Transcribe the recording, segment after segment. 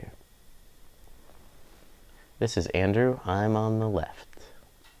This is Andrew. I'm on the left.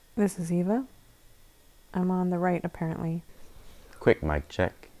 This is Eva. I'm on the right, apparently. Quick mic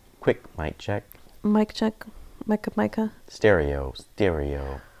check. Quick mic check. Mic check. Micah. Stereo.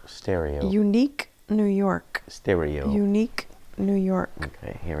 Unique New York. Stereo. Unique New York.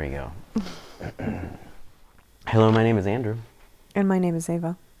 Okay, here we go. Hello, my name is Andrew. And my name is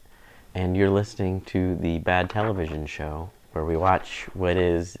Eva. And you're listening to the Bad Television Show, where we watch what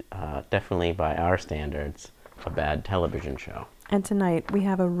is definitely, by our standards, a bad television show. And tonight we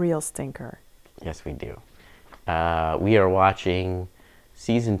have a real stinker. Yes, we do. We are watching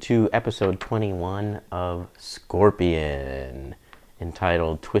Season 2, Episode 21 of Scorpion,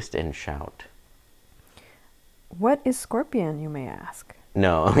 entitled Twist and Shout. What is Scorpion, you may ask?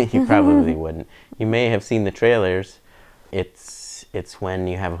 No, you probably wouldn't. You may have seen the trailers. It's when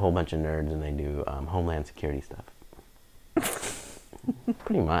you have a whole bunch of nerds and they do Homeland Security stuff.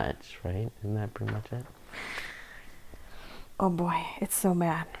 Pretty much, right? Isn't that pretty much it? Oh boy, it's so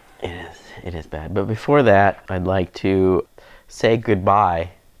bad. It is bad. But before that, I'd like to say goodbye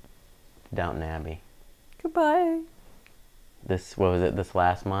to Downton Abbey. Goodbye. This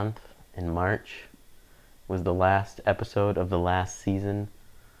last month, in March, was the last episode of the last season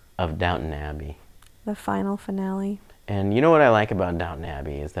of Downton Abbey. The final finale. And you know what I like about Downton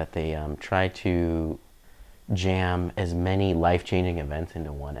Abbey is that they try to jam as many life-changing events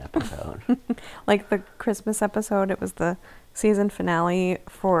into one episode. Like the Christmas episode, it was the season finale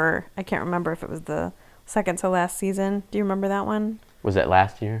for, I can't remember if it was the second to last season. Do you remember that one? Was that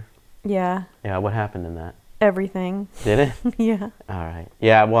last year? Yeah. Yeah, what happened in that? Everything. Did it? Yeah. All right.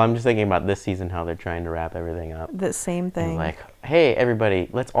 Yeah, well, I'm just thinking about this season, how they're trying to wrap everything up. The same thing. And like, hey, everybody,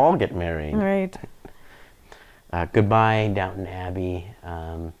 let's all get married. Right. Goodbye, Downton Abbey.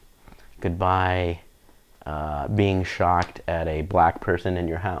 Goodbye, being shocked at a black person in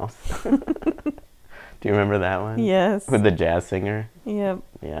your house. Do you remember that one? Yes. With the jazz singer? Yep.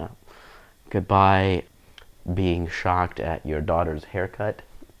 Yeah. Goodbye, being shocked at your daughter's haircut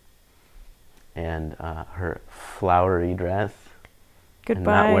and her flowery dress. Goodbye.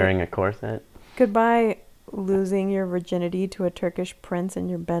 And not wearing a corset. Goodbye, losing your virginity to a Turkish prince in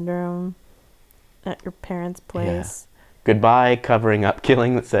your bedroom at your parents' place. Yeah. Goodbye, covering up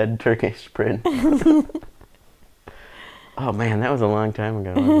killing the said Turkish prince. Oh man, that was a long time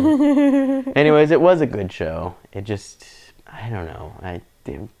ago. Wasn't it? Anyways, it was a good show. It just, I don't know, it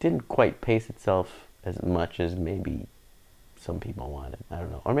didn't quite pace itself as much as maybe some people wanted. I don't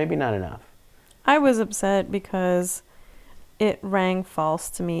know, or maybe not enough. I was upset because it rang false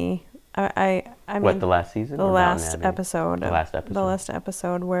to me. I mean, what, the last season? The last episode. The last episode. The last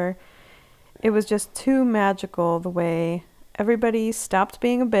episode where it was just too magical the way everybody stopped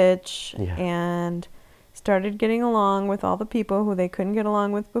being a bitch and started getting along with all the people who they couldn't get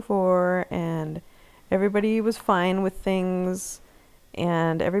along with before, and everybody was fine with things,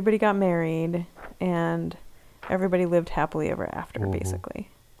 and everybody got married, and everybody lived happily ever after, basically.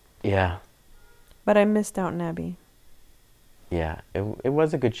 Yeah. But I missed Downton Abbey. Yeah, it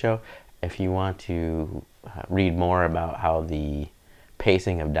was a good show. If you want to read more about how the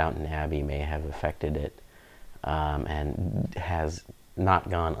pacing of Downton Abbey may have affected it and has not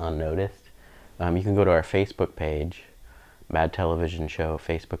gone unnoticed, you can go to our Facebook page, Bad Television Show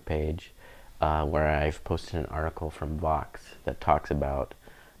Facebook page, where I've posted an article from Vox that talks about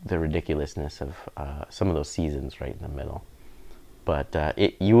the ridiculousness of some of those seasons right in the middle. But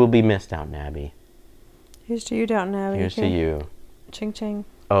you will be missed, Downton Abbey. Here's to you, Downton Abbey. Here's to you. Ching ching.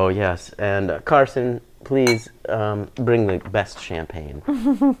 Oh, yes. And Carson, please bring the best champagne.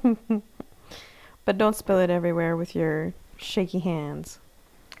 But don't spill it everywhere with your shaky hands.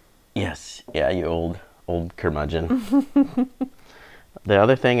 Yes. Yeah, you old curmudgeon. The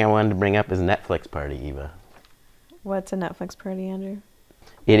other thing I wanted to bring up is Netflix Party, Eva. What's a Netflix Party, Andrew?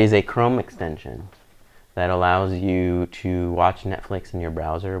 It is a Chrome extension that allows you to watch Netflix in your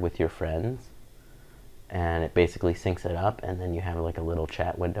browser with your friends. And it basically syncs it up, and then you have like a little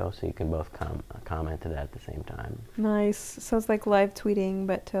chat window so you can both comment to that at the same time. Nice. So it's like live tweeting,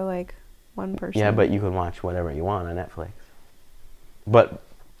 but to like one person. Yeah, but you can watch whatever you want on Netflix. But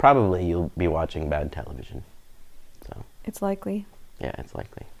probably you'll be watching bad television. So it's likely. Yeah, it's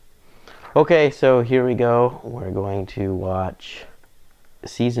likely. Okay, so here we go. We're going to watch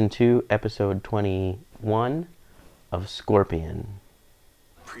Season 2, Episode 21 of Scorpion.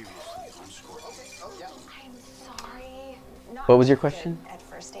 What was your question?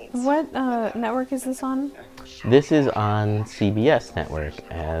 What network is this on? This is on CBS network,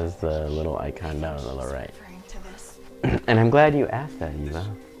 as the little icon down on the lower right. And I'm glad you asked that, Eva.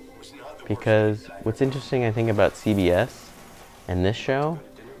 Because what's interesting, I think, about CBS and this show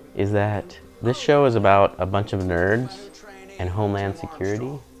is that This show is about a bunch of nerds and Homeland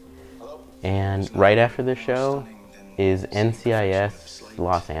Security. And right after the show is NCIS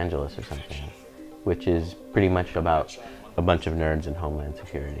Los Angeles or something, which is pretty much about a bunch of nerds in Homeland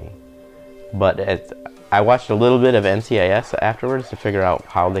Security. But I watched a little bit of NCIS afterwards to figure out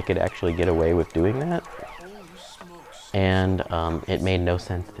how they could actually get away with doing that. And it made no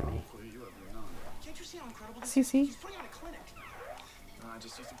sense to me. CC? I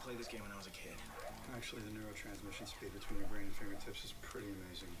just used to play this game when I was a kid. Actually, the neurotransmission speed between your brain and fingertips is pretty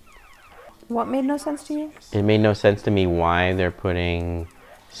amazing. What made no sense to you? It made no sense to me why they're putting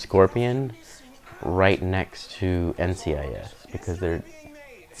Scorpion right next to NCIS, because they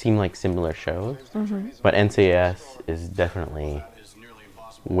seem like similar shows. Mm-hmm. But NCIS is definitely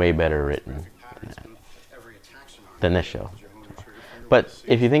way better written than this show. But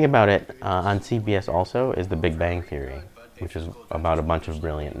if you think about it, on CBS also is The Big Bang Theory, which is about a bunch of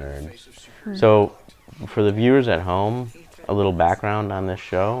brilliant nerds. Hmm. So for the viewers at home, a little background on this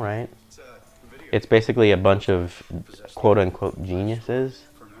show, right? It's basically a bunch of quote-unquote geniuses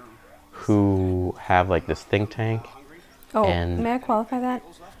who have like this think tank. Oh, and may I qualify that?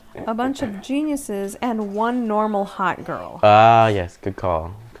 A bunch of geniuses and one normal hot girl. Yes, good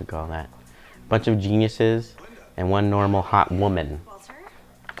call. Good call that. Bunch of geniuses and one normal hot woman.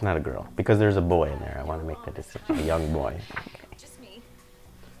 Not a girl, because there's a boy in there. I want to make that distinction. A young boy.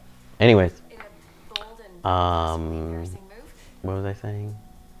 Anyways, what was I saying?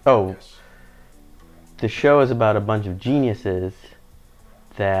 Oh, the show is about a bunch of geniuses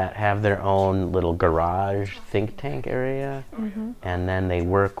that have their own little garage think tank area, Mm-hmm. and then they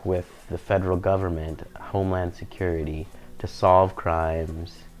work with the federal government, Homeland Security, to solve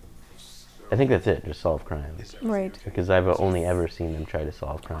crimes. I think that's it, just solve crimes. Right. Because I've only ever seen them try to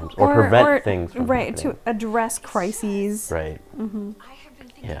solve crimes or prevent things from right, happening. to address crises. Right. Mm-hmm.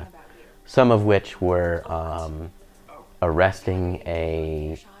 Yeah. Some of which were arresting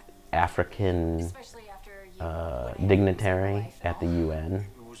a African dignitary at the UN,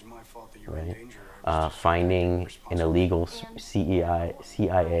 right? Finding an illegal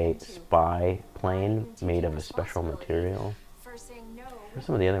CIA spy plane made of a special material. What are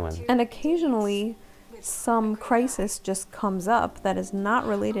some of the other ones? And occasionally, some crisis just comes up that is not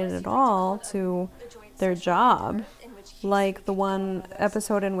related at all to their job. Like the one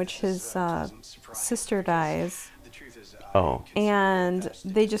episode in which his sister dies. Oh. And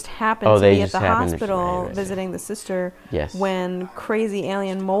they just happen to be at the hospital right. visiting the sister Yes. when crazy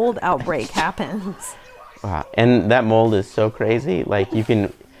alien mold outbreak happens. Wow. And that mold is so crazy. Like they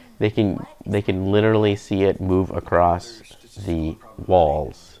can literally see it move across the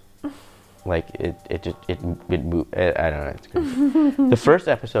walls. Like it moved. I don't know. It's crazy. The first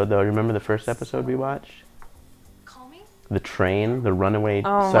episode though, remember the first episode we watched? The train, the runaway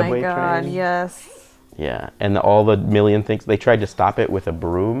subway Oh my god, train. yes. Yeah, and all the million things. They tried to stop it with a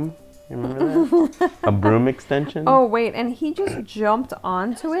broom. You remember that? A broom extension. Oh wait, and he just jumped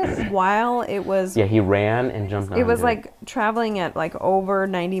onto it while it was. Yeah, he ran and jumped onto it. It was like traveling at like over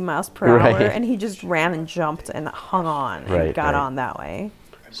 90 miles per hour, Right. and he just ran and jumped and hung on and Right, got right. on that way.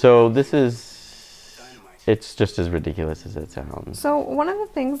 So it's just as ridiculous as it sounds. So one of the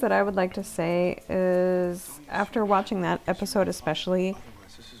things that I would like to say is, after watching that episode especially,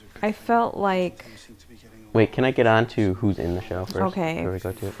 I felt like... Wait, can I get on to who's in the show first? Okay, Before we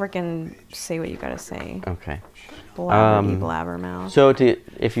go to it? frickin' say what you gotta say. Okay. Blabberty blabbermouth. So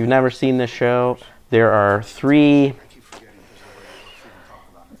if you've never seen the show, there are three...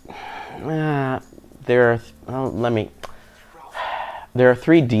 There are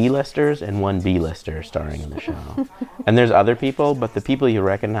three D-listers and one B-lister starring in the show. And there's other people, but the people you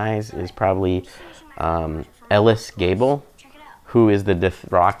recognize is probably Ellis Gable, who is the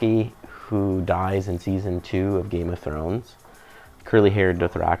Dothraki who dies in season 2 of Game of Thrones. Curly-haired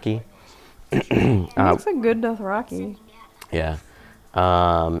Dothraki. He looks a good Dothraki. Yeah.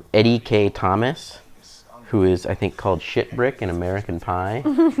 Eddie K. Thomas, who is, I think, called Shitbrick in American Pie.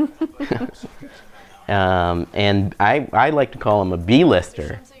 And I like to call him a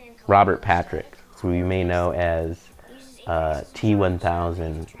B-lister, Robert Patrick, who you may know as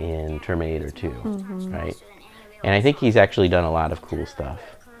T-1000 in Terminator 2, right? And I think he's actually done a lot of cool stuff.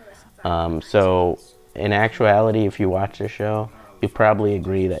 So in actuality, if you watch the show, you'll probably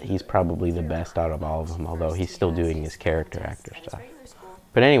agree that he's probably the best out of all of them, although he's still doing his character actor stuff.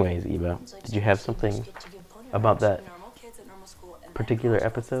 But anyways, Eva, did you have something about that particular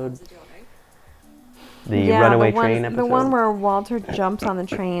episode? The runaway train episode? The one where Walter jumps on the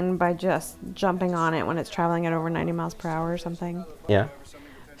train by just jumping on it when it's traveling at over 90 miles per hour or something. Yeah.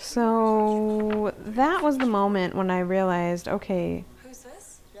 So that was the moment when I realized, okay,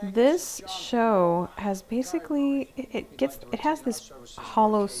 This show has basically it has this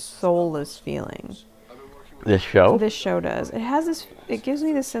hollow, soulless feeling. This show? This show does. It gives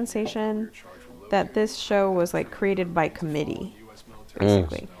me the sensation that this show was like created by committee,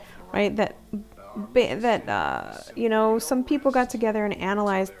 basically, right? Some people got together and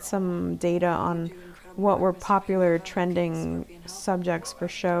analyzed some data on what were popular trending subjects for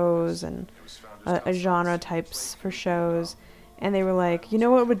shows and a genre types for shows, and they were like, you know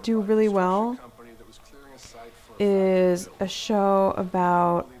what would do really well is a show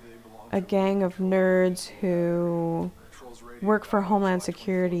about a gang of nerds who work for Homeland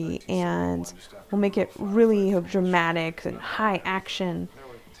Security, and we'll make it really dramatic and high action,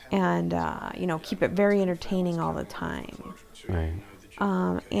 and keep it very entertaining all the time. Right.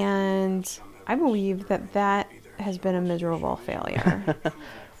 And I believe that has been a miserable failure.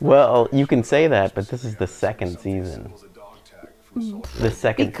 Well, you can say that, but this is the second season.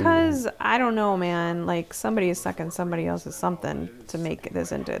 Because I don't know, man. Like, somebody is sucking somebody else's something to make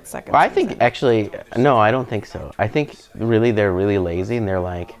this into its second Well, I season. think actually, no, I don't think so. I think really they're really lazy, and they're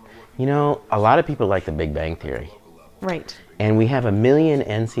like, a lot of people like The Big Bang Theory. Right. And we have a million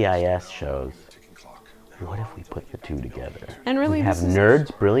NCIS shows. What if we put the two together? And really, we have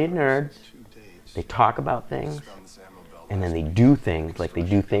nerds, brilliant nerds. They talk about things, and then they do things like they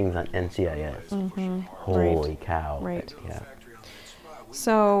do things on NCIS. Mm-hmm. Holy cow! Right. Yeah.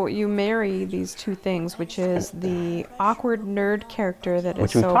 So you marry these two things, which is the awkward nerd character that is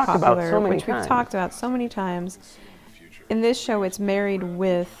Which we've so talked about popular, so many which we've times. talked about so many times. In this show, it's married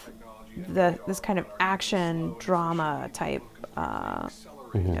with this kind of action drama type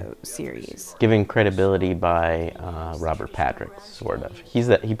series. Given credibility by Robert Patrick, sort of.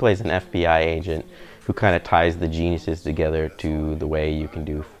 He plays an FBI agent who kind of ties the geniuses together to the way you can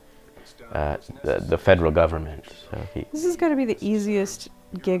do the federal government. So This is going to be the easiest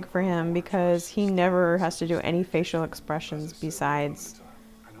gig for him because he never has to do any facial expressions besides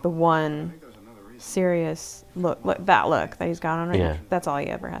the one serious look that he's got on right now. That's all he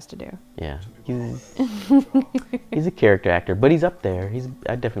ever has to do. Yeah, he's a character actor, but he's up there.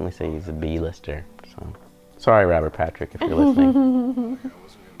 I'd definitely say he's a B-lister. So, sorry, Robert Patrick, if you're listening.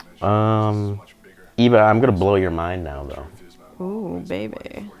 Eva, I'm gonna blow your mind now, though. Ooh,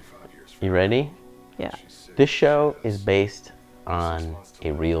 baby. You ready? Yeah. This show is based on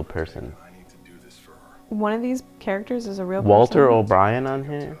a real person. One of these characters is a real Walter person? O'Brien on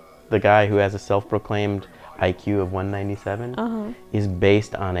here, the guy who has a self-proclaimed IQ of 197, is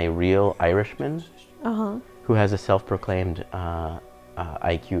based on a real Irishman who has a self-proclaimed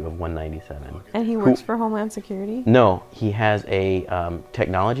IQ of 197. And he works for Homeland Security? No, he has a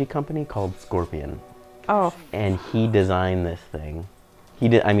technology company called Scorpion. Oh. And he designed this thing. He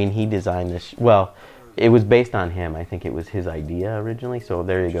designed this. Well, it was based on him. I think it was his idea originally. So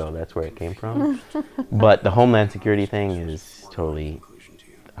there you go. That's where it came from. But the Homeland Security thing is totally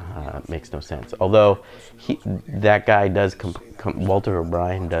makes no sense. Although that guy does, Walter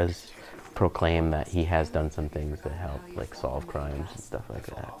O'Brien does proclaim that he has done some things that help, like solve crimes and stuff like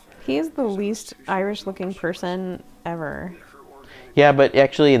that. He is the least Irish-looking person ever. Yeah, but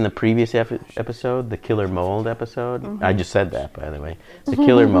actually in the previous episode, the Killer Mold episode, I just said that, by the way. The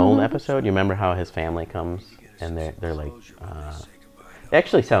Killer Mold episode, you remember how his family comes and they're like, they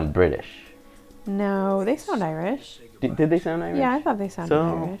actually sound British. No, they sound Irish. Did they sound Irish? Yeah, I thought they sounded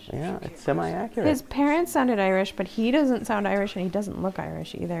Irish. Yeah, it's semi-accurate. His parents sounded Irish, but he doesn't sound Irish and he doesn't look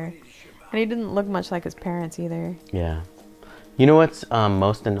Irish either. And he didn't look much like his parents either. Yeah. You know what's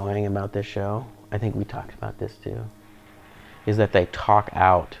most annoying about this show? I think we talked about this too. Is that they talk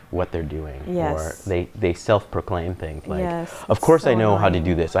out what they're doing. Yes. Or they self-proclaim things like, yes, of course so I know how to annoying.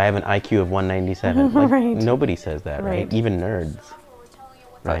 do this. I have an IQ of 197. Like, Right. Nobody says that, right? Right. Even nerds.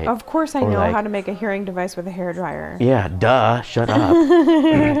 Right. Of course I Or know like, how to make a hearing device with a hairdryer. Yeah, duh, shut up.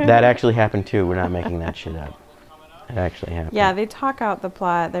 That actually happened too. We're not making that shit up. It actually happened. Yeah, they talk out the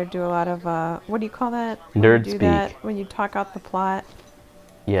plot. They do a lot of, what do you call that? Nerd do speak. That when you talk out the plot.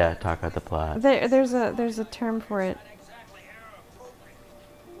 Yeah, talk about the plot. There's a term for it.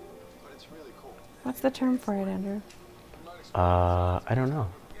 What's the term for it, Andrew? I don't know.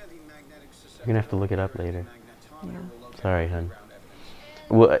 You're gonna have to look it up later. Yeah. Sorry, hun.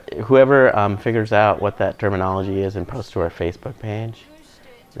 Whoever figures out what that terminology is and posts to our Facebook page,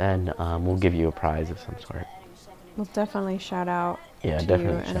 then we'll give you a prize of some sort. We'll definitely shout out to you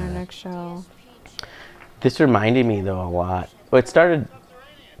definitely in shout our out. next show. This reminded me, though, a lot. Well, it started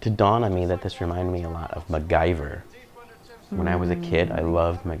to dawn on me that this reminded me a lot of MacGyver. When I was a kid, I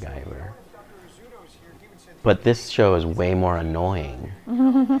loved MacGyver. But this show is way more annoying.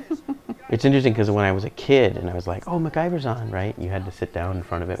 It's interesting because when I was a kid and I was like, oh, MacGyver's on, right? You had to sit down in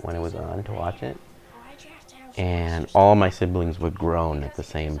front of it when it was on to watch it. And all my siblings would groan at the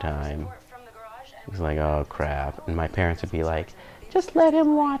same time. It was like, oh, crap. And my parents would be like, just let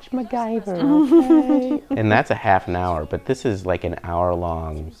him watch MacGyver, okay? And that's a half an hour, but this is like an hour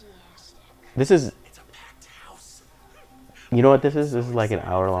long. This is, you know what this is? This is like an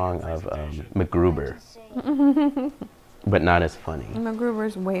hour long of MacGruber. But not as funny.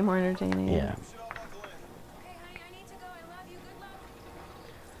 MacGruber's way more entertaining. Yeah.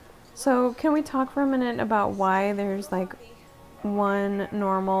 So can we talk for a minute about why there's like one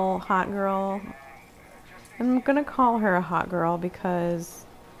normal hot girl? I'm gonna call her a hot girl because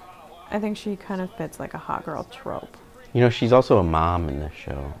I think she kind of fits like a hot girl trope. You know, she's also a mom in this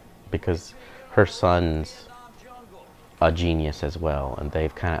show because her son's a genius as well, and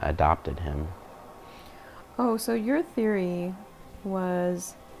they've kind of adopted him. Oh, so your theory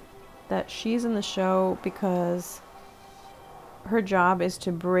was that she's in the show because her job is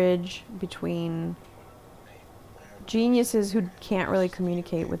to bridge between geniuses who can't really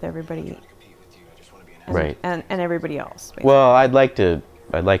communicate with everybody, Right. and everybody else. Basically. Well, I'd like to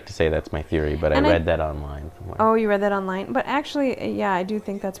say that's my theory, but And I read that online somewhere. Oh, you read that online? But actually, yeah, I do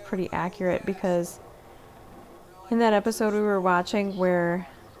think that's pretty accurate because in that episode we were watching where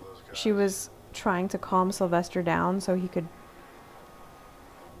she was trying to calm Sylvester down so he could,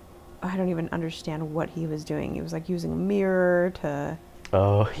 I don't even understand what he was doing. He was like using a mirror to,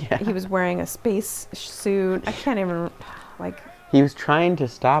 Oh, yeah. he was wearing a space suit. I can't even, like, He was trying to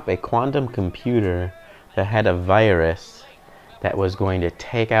stop a quantum computer that had a virus that was going to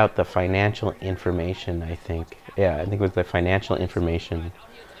take out the financial information, I think. Yeah, I think it was the financial information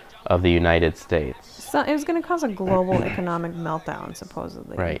of the United States. so it was going to cause a global economic meltdown,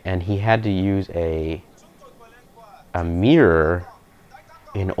 supposedly. Right, and he had to use a mirror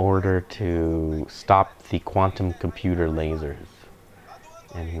in order to stop the quantum computer lasers.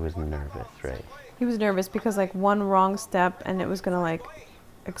 And he was nervous, right? He was nervous because like one wrong step and it was going to like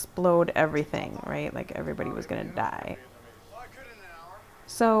explode everything, right? Like everybody was going to die.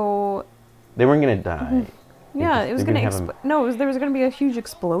 So They weren't going to die. yeah, it was They're going gonna have to no, there was going to be a huge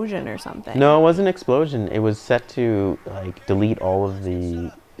explosion or something. No, it wasn't an explosion. It was set to like delete all of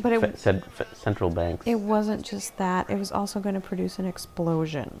the But it- central banks. It wasn't just that. It was also going to produce an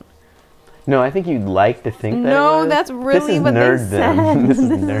explosion. No, I think you'd like to think that No, it was. that's really what they nerddom. said. This is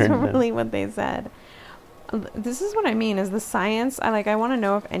This is nerddom. really what they said. This is what I mean, is the science. I want to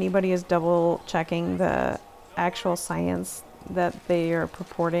know if anybody is double checking the actual science that they are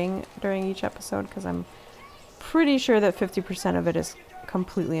purporting during each episode, because I'm pretty sure that 50% of it is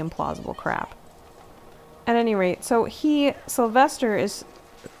completely implausible crap. At any rate, so Sylvester is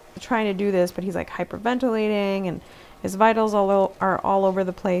trying to do this, but he's like hyperventilating and his vitals are all over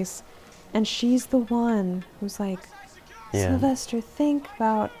the place. And she's the one who's like, Yeah. Sylvester, think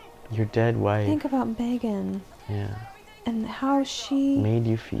about Your dead wife. Megan Yeah. and how she Made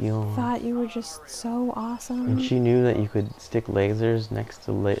you feel. thought you were just so awesome. And she knew that you could stick lasers next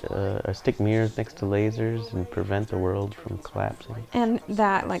to stick mirrors next to lasers and prevent the world from collapsing. And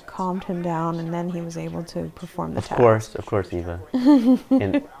that like calmed him down, and then he was able to perform the Of task. course, Eva.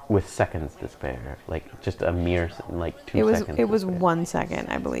 And with seconds to spare, like just a mere like 2 seconds. It was to spare. 1 second,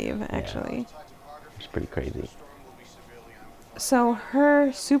 I believe, actually. It's pretty crazy. So her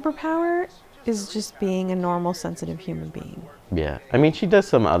superpower is just being a normal, sensitive human being. Yeah, I mean, she does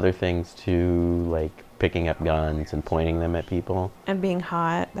some other things too, like picking up guns and pointing them at people. And being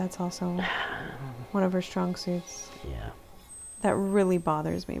hot, that's also one of her strong suits. Yeah. That really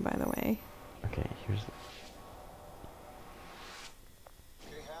bothers me, by the way. Okay, here's.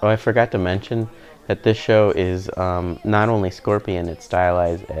 Oh, I forgot to mention that this show is not only Scorpion, it's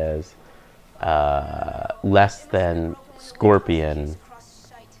stylized as less than Scorpion /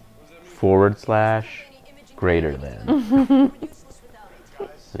 greater than.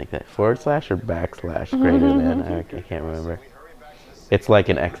 Like that / or / greater than. I can't remember. It's like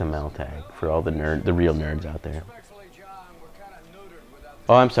an XML tag for all the real nerds out there.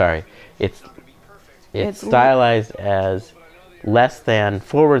 Oh, I'm sorry. It's stylized as less than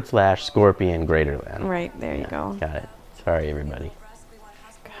 / Scorpion greater than. Right, there you go. Got it. Sorry, everybody.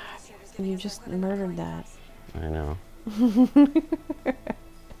 God, you just murdered that. I know.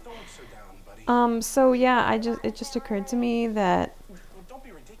 So yeah, it just occurred to me that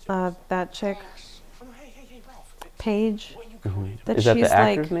that chick, Paige, that Is she's that the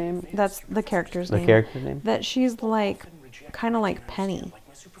actor's like, name? that's the character's name. The character's name? That she's like, kind of like Penny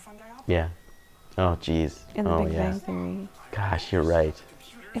Yeah. Oh, jeez. in The Oh, Big yeah. Bang Theory. Gosh, you're right.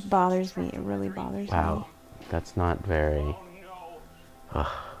 It bothers me. It really bothers me. Wow. That's not very... Ugh.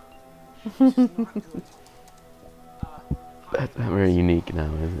 That's not very unique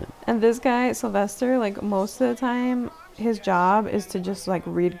now, is it? And this guy, Sylvester, like most of the time, his job is to just like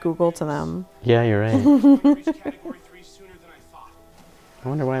read Google to them. Yeah, you're right. I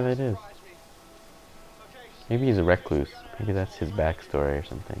wonder why that is. Maybe he's a recluse. Maybe that's his backstory or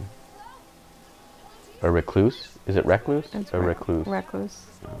something. Or recluse? Is it recluse It's or recluse? Recluse.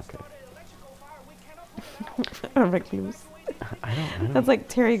 Oh, okay. A recluse. I don't. That's like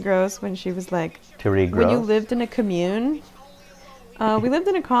Terry Gross when she was like, Terry when you Gross? lived in a commune. We lived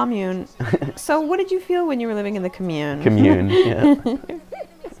in a commune. So what did you feel when you were living in the commune? Commune, yeah.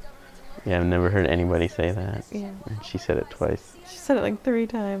 Yeah, I've never heard anybody say that. Yeah. And she said it twice. She said it like 3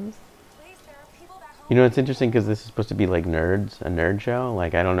 times. You know, it's interesting because this is supposed to be like nerds, a nerd show.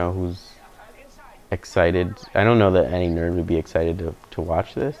 Like, I don't know who's excited. I don't know that any nerd would be excited to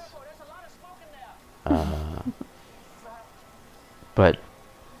watch this. But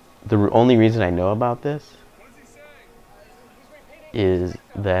the only reason I know about this is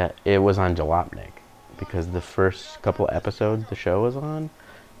that it was on Jalopnik, because the first couple episodes the show was on,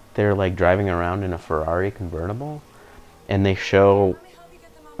 they're like driving around in a Ferrari convertible, and they show,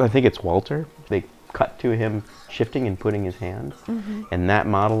 I think it's Walter, they cut to him shifting and putting his hands, and that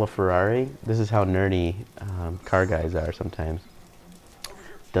model of Ferrari, this is how nerdy car guys are sometimes,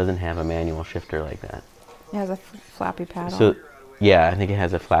 doesn't have a manual shifter like that. It has a flappy paddle. So, yeah, I think it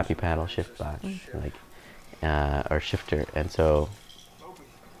has a flappy paddle shift box, like, or shifter, and so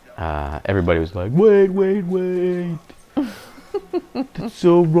everybody was like, wait, that's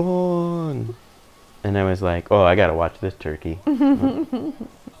so wrong. And I was like, oh, I gotta watch this turkey.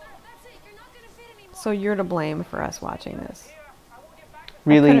 So you're to blame for us watching this.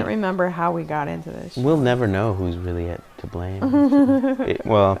 Really? I couldn't remember how we got into this. We'll never know who's really to blame.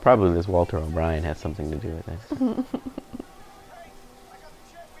 Well, probably this Walter O'Brien has something to do with it.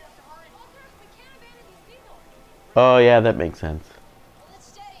 Oh, yeah, that makes sense.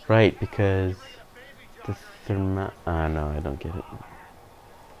 Right, because the no, I don't get it.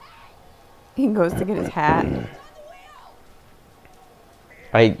 He goes to get his hat.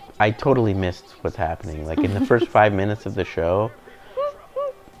 I totally missed what's happening. Like, in the first 5 minutes of the show,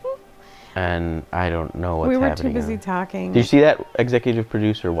 and I don't know what's happening. We were too busy talking. Did you see that executive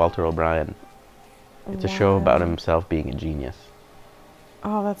producer, Walter O'Brien? It's a show about himself being a genius.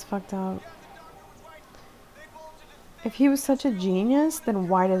 Oh, that's fucked up. If he was such a genius, then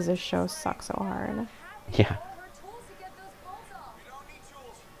why does this show suck so hard? Yeah.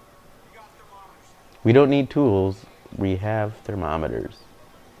 We don't need tools. We have thermometers.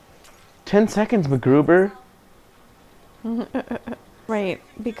 10 seconds, MacGruber. Right,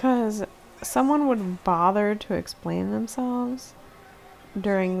 because someone would bother to explain themselves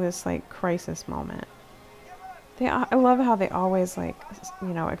during this, like, crisis moment. I love how they always, like,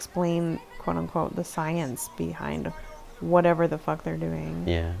 explain, quote-unquote, the science behind whatever the fuck they're doing.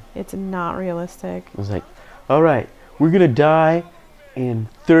 Yeah. It's not realistic. It was like, all right, we're going to die in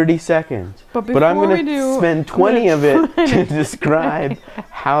 30 seconds. But I'm going to spend 20 of it to describe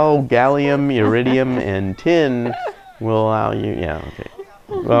how gallium, uridium, and tin will allow you. Yeah, okay.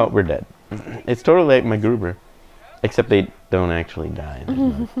 Well, we're dead. It's totally like MacGruber. Except they don't actually die.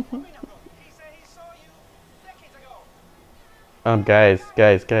 Guys.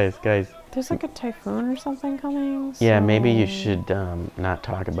 There's like a typhoon or something coming. Yeah, maybe you should not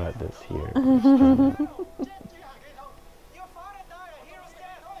talk about this here.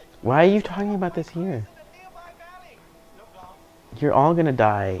 Why are you talking about this here? You're all gonna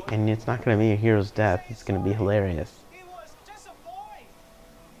die, and it's not gonna be a hero's death. It's gonna be hilarious.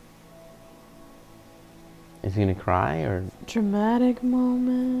 Is he gonna cry or? Dramatic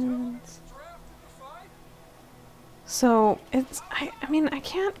moments. So I mean, I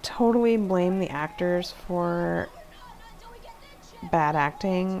can't totally blame the actors for bad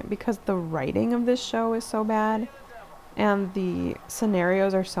acting because the writing of this show is so bad and the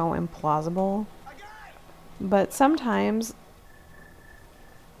scenarios are so implausible. But sometimes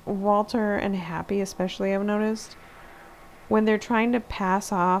Walter and Happy especially, I've noticed, when they're trying to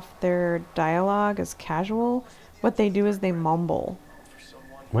pass off their dialogue as casual, what they do is they mumble.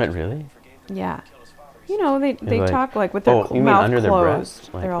 What, really? Yeah. You know, they like, talk like with their mouth under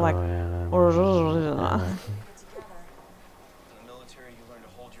closed. Their breath? They're all like,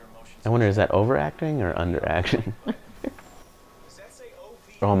 I wonder, is that overacting or underacting?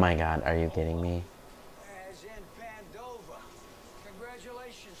 Oh my God, are you kidding me?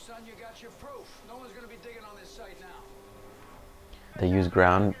 Congratulations, son, you got your proof. No one's gonna be digging on this site now. They used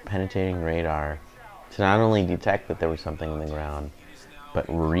ground penetrating radar to not only detect that there was something in the ground, but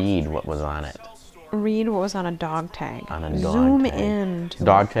read what was on it. read what was on a dog tag. On a dog Zoom tag. in to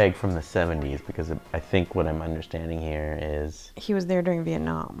Dog it. tag from the 70s, because I think what I'm understanding here is... He was there during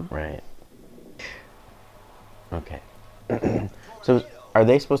Vietnam. Right. Okay. So, are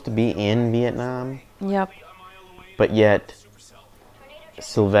they supposed to be in Vietnam? Yep. But yet,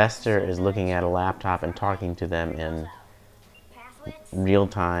 Sylvester is looking at a laptop and talking to them in real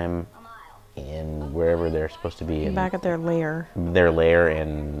time in wherever they're supposed to be. Back at their lair. Their lair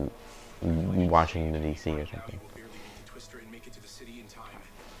in Washington, D.C. or something.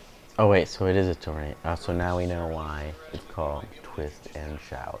 Oh wait, so it is a tornado. So now we know why it's called Twist and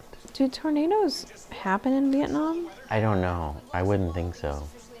Shout. Do tornadoes happen in Vietnam? I don't know. I wouldn't think so.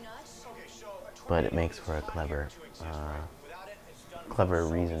 But it makes for a clever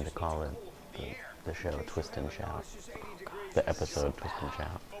reason to call it the show Twist and Shout. The episode Twist and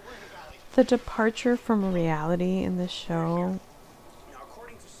Shout. The departure from reality in this show,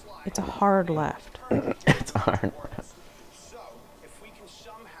 it's a hard left. It's hard.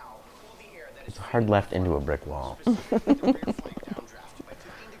 It's a hard left into a brick wall.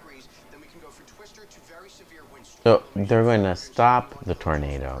 So they're going to stop the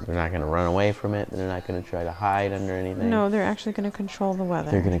tornado. They're not going to run away from it. They're not going to try to hide under anything. No, they're actually going to control the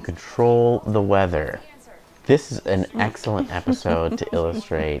weather. They're going to control the weather. This is an excellent episode to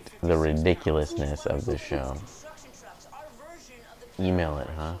illustrate the ridiculousness of this show. Email it,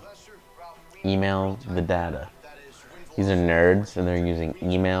 huh? Email the data. These are nerds, and they're using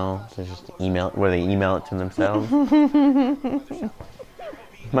email to just email, where they email it to themselves.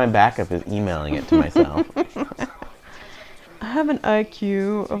 My backup is emailing it to myself. I have an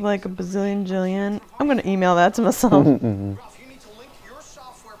IQ of like a bazillion jillion. I'm going to email that to myself.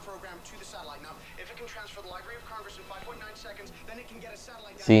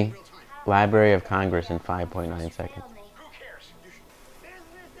 See? Library of Congress in 5.9 seconds.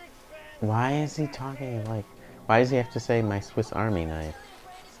 Why is he talking like... Why does he have to say my Swiss Army knife?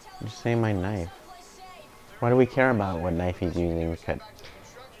 Just say my knife. Why do we care about what knife he's using to cut?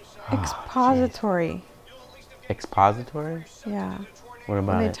 Expository. Expository? Yeah. What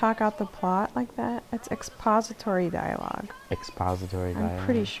about When they it? talk out the plot like that, it's expository dialogue. Expository dialogue? I'm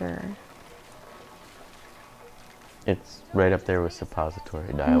pretty sure. It's right up there with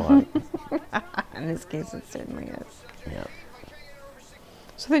suppository dialogue. In this case, it certainly is. Yeah.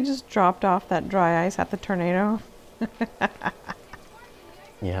 So they just dropped off that dry ice at the tornado.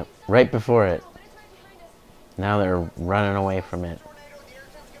 Yep. Right before it. Now they're running away from it.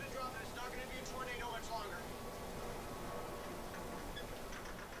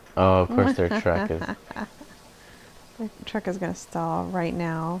 Oh, of course their truck is... The truck is going to stall right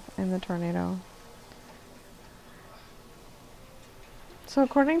now in the tornado. So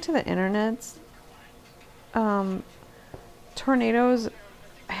according to the internets, tornadoes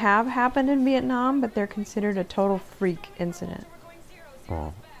have happened in Vietnam, but they're considered a total freak incident.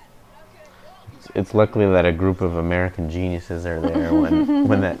 Oh. It's luckily that a group of American geniuses are there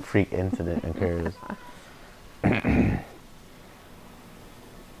when that freak incident occurs.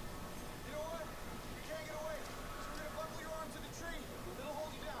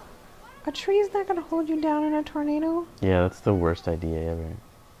 A tree's not going to hold you down in a tornado? Yeah, that's the worst idea ever.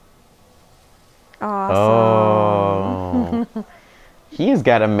 Awesome. Oh. He's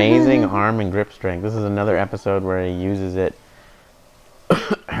got amazing arm and grip strength. This is another episode where he uses it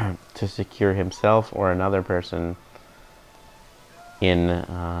to secure himself or another person in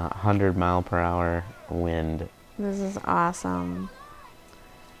 100 mile per hour wind. This is awesome.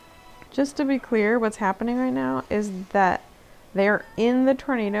 Just to be clear, what's happening right now is that they're in the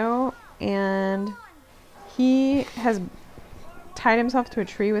tornado and he has tied himself to a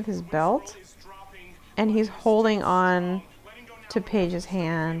tree with his belt and he's holding on to Paige's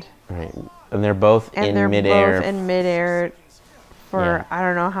hand. Right. And they're both in midair. Both in midair for Yeah. I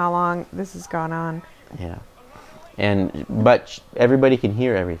don't know how long this has gone on. Yeah. But everybody can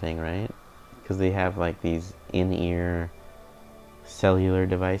hear everything, right? Because they have like these in-ear cellular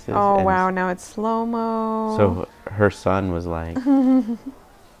devices. Oh and wow, now it's slow-mo. So her son was like,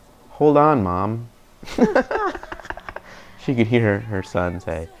 "Hold on, Mom." She could hear her son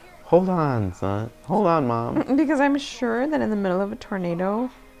say, "Hold on, son. Hold on, Mom." Because I'm sure that in the middle of a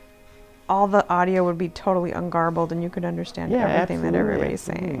tornado, all the audio would be totally ungarbled and you could understand everything that everybody's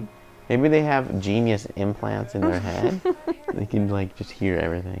saying. Maybe they have genius implants in their head. They can like just hear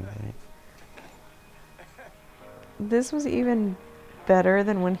everything, right? This was even better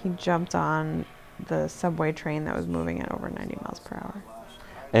than when he jumped on the subway train that was moving at over 90 miles per hour.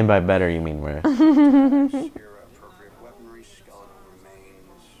 And by better, you mean where?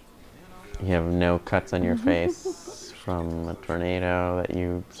 You have no cuts on your face from a tornado that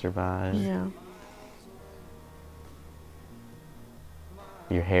you survived. Yeah.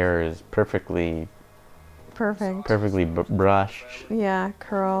 your hair is perfectly Perfect. brushed. Yeah,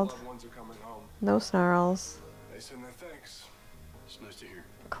 curled. Loved ones are coming home. No snarls. They send their thanks. It's nice to hear.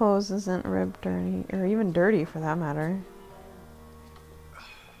 Clothes isn't ripped or even dirty for that matter.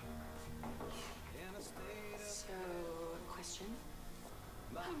 So, question?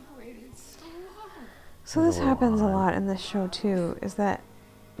 I've waited so long. So this happens a lot in this show too, is that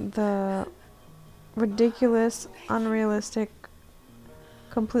the ridiculous, unrealistic,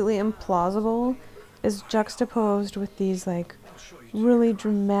 completely implausible is juxtaposed with these like really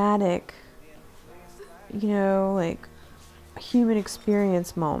dramatic, you know, like human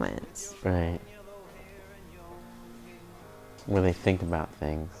experience moments. Right. Where they think about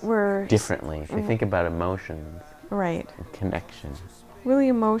things Where differently. They think about emotions right. and connection. Really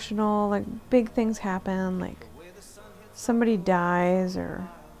emotional, like big things happen, like somebody dies or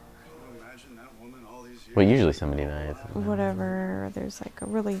Can you imagine that woman all these years? Well, usually somebody dies. whatever, or there's like a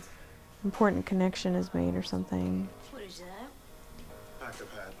really important connection is made or something. What is that? Pack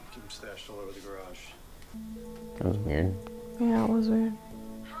up hat. Keep them stashed all over the garage. That was weird. Yeah, it was weird.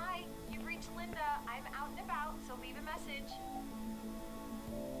 Hi, you've reached Linda. I'm out and about, so leave a message.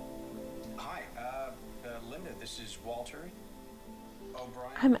 Hi, Linda, this is Walter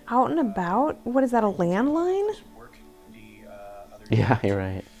O'Brien. I'm out and about? What is that, a landline? Work the other Yeah, day. you're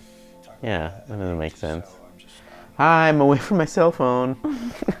right. Talk about Yeah, that doesn't make sense. So I'm just, Hi, I'm away from my cell phone.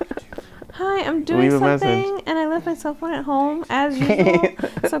 Hi, I'm doing Leave a message. something and I left my cell phone at home as usual.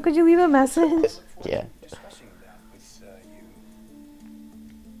 So could you leave a message? Yeah. discussing that with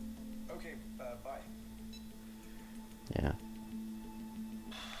you. Okay, bye. Yeah.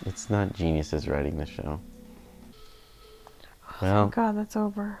 It's not geniuses writing the show. Well, Thank God that's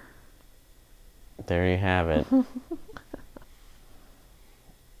over. there you have it.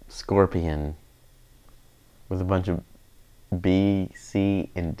 Scorpion. With a bunch of B, C,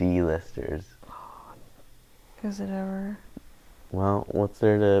 and D listers. Is it ever? Well,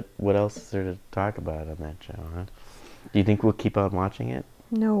 what else is there to talk about on that show, huh? Do you think we'll keep on watching it?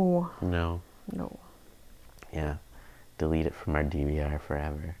 No. No. No. Yeah. Delete it from our DVR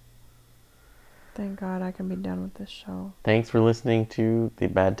forever. Thank God I can be done with this show. Thanks for listening to the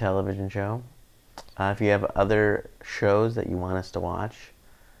Bad Television Show. If you have other shows that you want us to watch,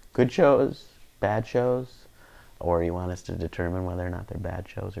 good shows, bad shows, or you want us to determine whether or not they're bad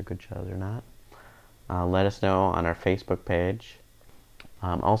shows or good shows or not, let us know on our Facebook page.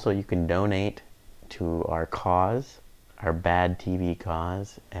 Also, you can donate to our cause, our Bad TV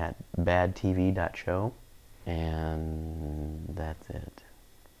cause, at badtv.show. And that's it.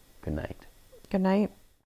 Good night. Good night.